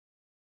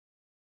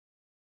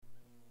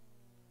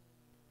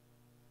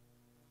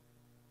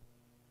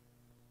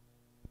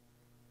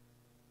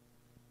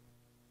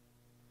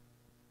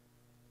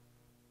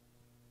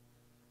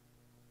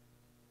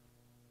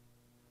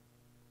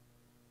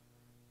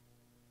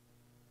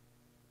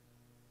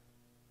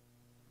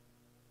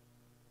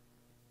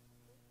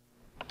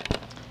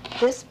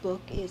This book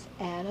is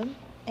Adam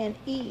and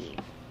Eve.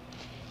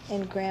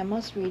 And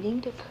Grandma's reading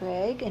to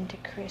Craig and to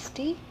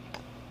Christy.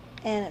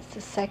 And it's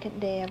the second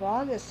day of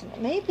August. And it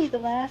may be the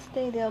last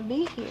day they'll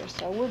be here.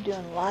 So we're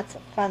doing lots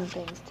of fun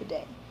things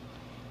today.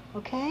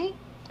 Okay?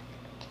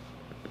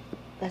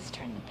 Let's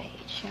turn the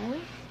page, shall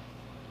we?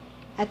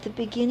 At the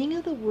beginning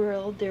of the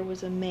world, there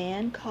was a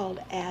man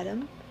called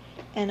Adam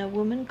and a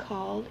woman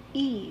called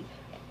Eve.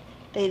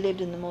 They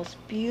lived in the most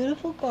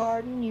beautiful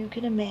garden you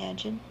can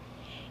imagine.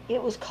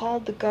 It was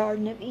called the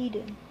Garden of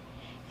Eden.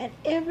 And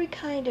every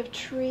kind of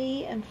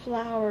tree and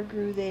flower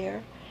grew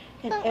there,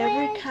 and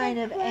every kind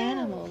of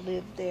animal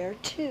lived there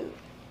too.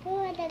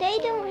 They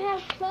don't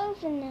have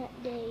clothes in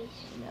that days.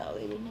 No,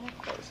 they didn't have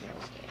clothes in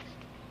those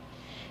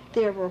days.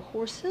 There were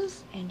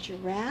horses and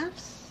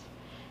giraffes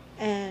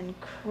and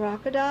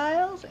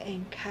crocodiles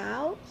and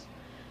cows,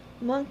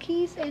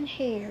 monkeys and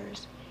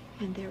hares,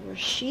 and there were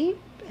sheep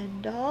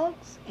and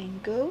dogs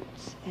and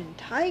goats and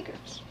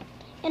tigers.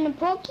 And a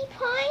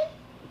porcupine?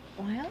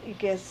 Well, you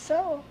guess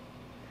so.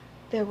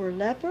 There were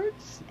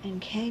leopards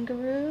and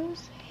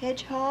kangaroos,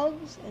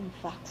 hedgehogs and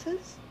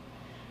foxes,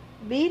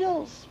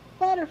 beetles,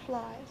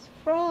 butterflies,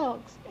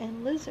 frogs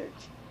and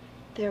lizards.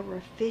 There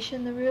were fish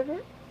in the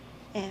river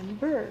and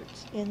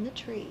birds in the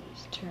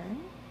trees. Turn.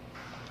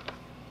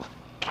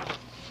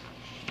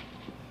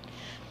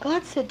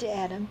 God said to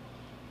Adam,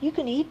 "You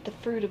can eat the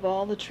fruit of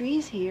all the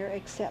trees here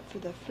except for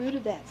the fruit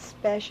of that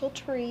special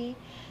tree,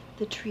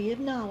 the tree of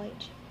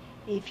knowledge.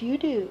 If you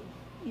do,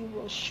 you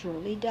will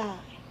surely die."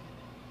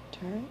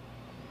 Turn.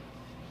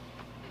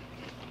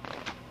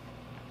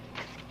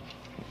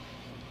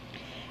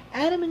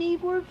 Adam and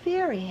Eve were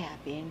very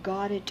happy, and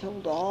God had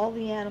told all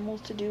the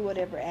animals to do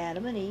whatever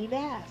Adam and Eve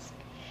asked.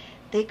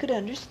 They could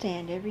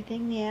understand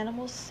everything the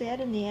animals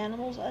said, and the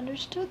animals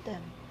understood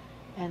them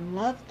and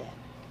loved them.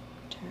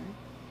 Turn.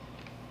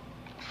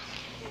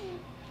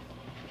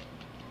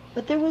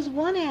 But there was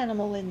one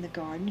animal in the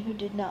garden who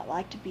did not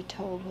like to be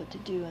told what to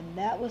do, and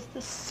that was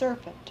the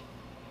serpent.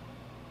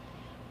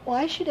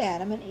 Why should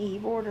Adam and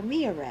Eve order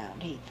me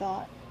around, he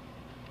thought.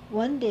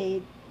 One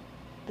day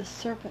the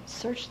serpent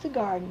searched the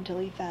garden until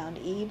he found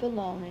Eve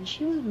alone, and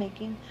she was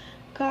making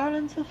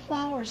garlands of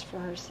flowers for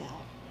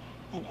herself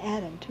and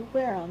Adam to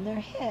wear on their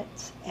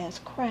heads as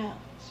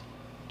crowns.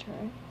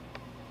 Turn.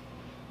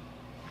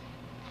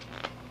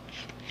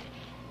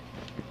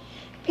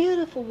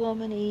 Beautiful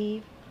woman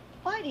Eve,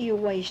 why do you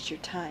waste your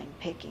time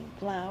picking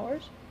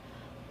flowers?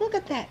 Look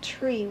at that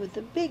tree with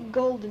the big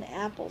golden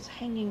apples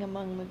hanging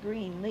among the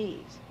green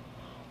leaves.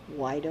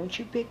 Why don't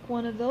you pick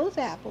one of those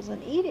apples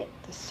and eat it?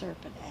 The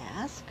serpent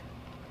asked.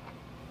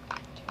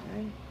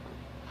 Turn.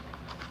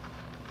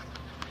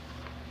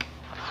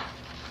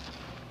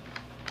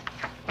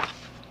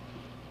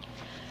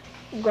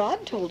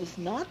 God told us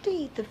not to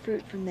eat the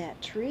fruit from that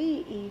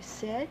tree, Eve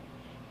said.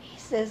 He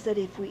says that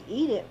if we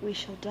eat it, we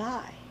shall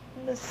die.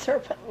 And the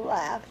serpent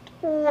laughed.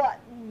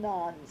 What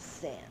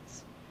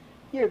nonsense!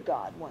 Your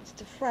God wants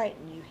to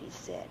frighten you, he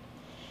said.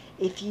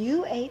 If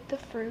you ate the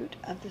fruit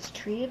of this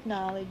tree of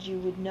knowledge, you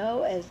would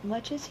know as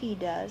much as he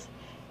does,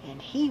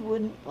 and he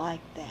wouldn't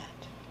like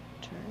that.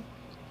 Turn.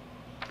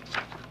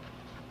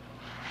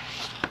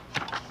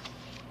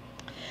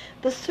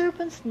 The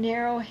serpent's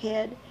narrow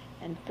head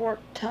and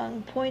forked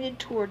tongue pointed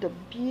toward a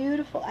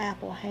beautiful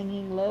apple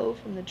hanging low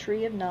from the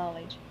tree of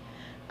knowledge.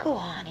 Go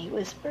on, he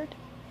whispered.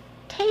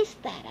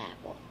 Taste that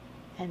apple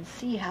and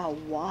see how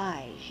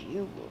wise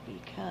you will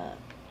become.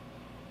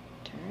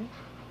 Turn.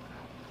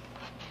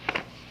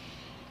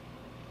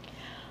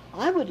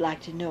 I would like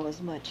to know as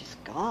much as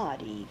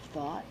God, Eve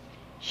thought.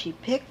 She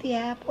picked the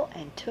apple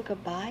and took a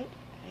bite.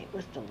 It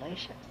was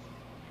delicious.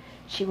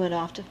 She went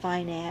off to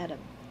find Adam.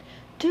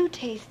 Do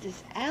taste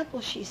this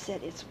apple, she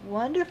said. It's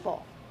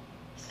wonderful.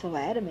 So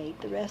Adam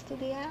ate the rest of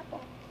the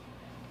apple.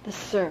 The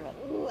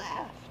serpent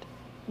laughed.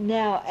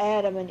 Now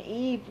Adam and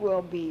Eve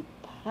will be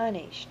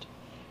punished.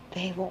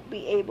 They won't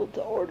be able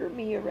to order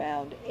me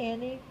around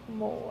any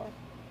more.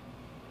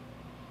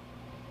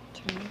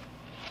 Turn.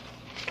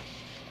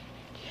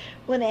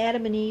 When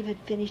Adam and Eve had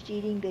finished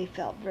eating, they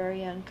felt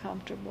very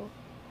uncomfortable.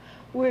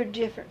 We're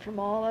different from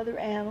all other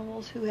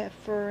animals who have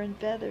fur and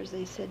feathers,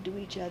 they said to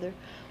each other.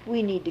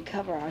 We need to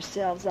cover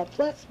ourselves up.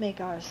 Let's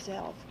make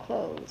ourselves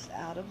clothes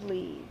out of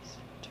leaves.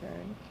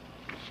 Turn.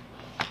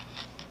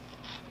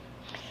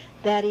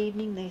 That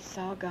evening they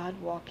saw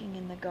God walking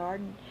in the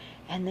garden,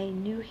 and they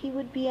knew he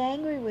would be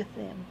angry with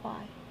them.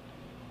 Why?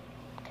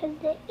 Because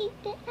they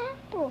ate the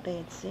apple. They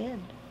had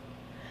sinned.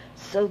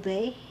 So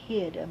they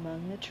hid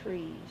among the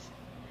trees.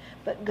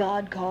 But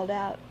God called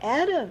out,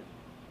 Adam,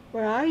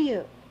 where are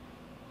you?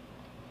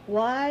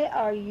 Why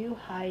are you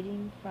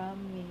hiding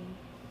from me?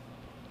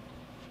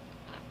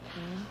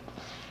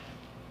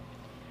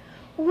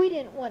 We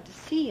didn't want to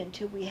see you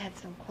until we had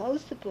some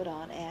clothes to put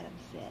on, Adam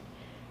said.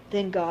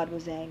 Then God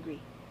was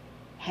angry.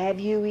 Have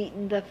you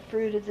eaten the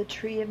fruit of the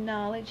tree of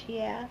knowledge,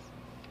 he asked.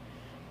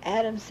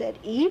 Adam said,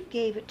 Eve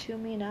gave it to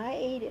me and I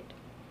ate it.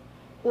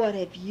 What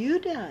have you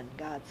done?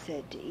 God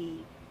said to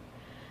Eve.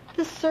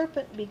 The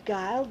serpent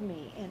beguiled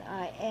me and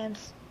I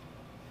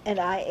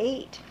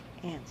ate.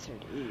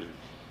 answered Eve.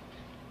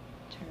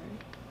 Turn.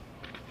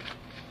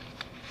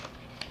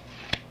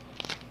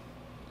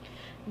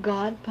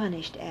 God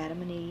punished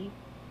Adam and Eve.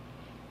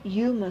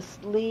 You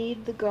must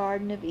leave the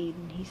Garden of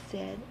Eden, he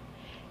said,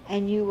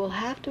 and you will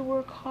have to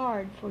work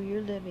hard for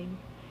your living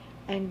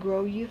and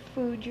grow your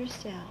food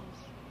yourselves.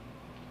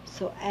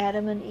 So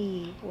Adam and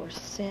Eve were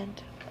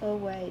sent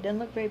away. Doesn't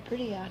look very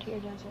pretty out here,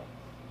 does it?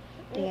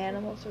 The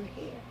animals are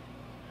here.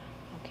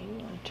 Okay,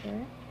 you want to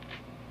turn?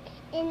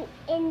 And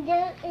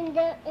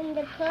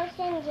the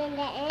persons and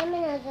the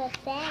animals are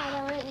sad,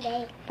 aren't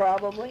they?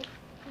 Probably.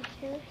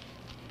 Sure.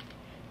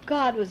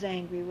 God was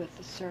angry with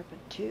the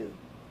serpent too.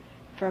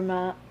 From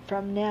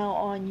now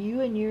on,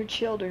 you and your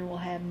children will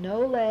have no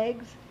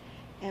legs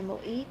and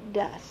will eat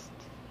dust.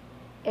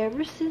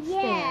 Ever since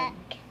then,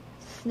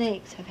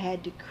 snakes have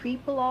had to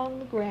creep along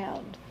the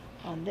ground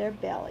on their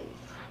bellies.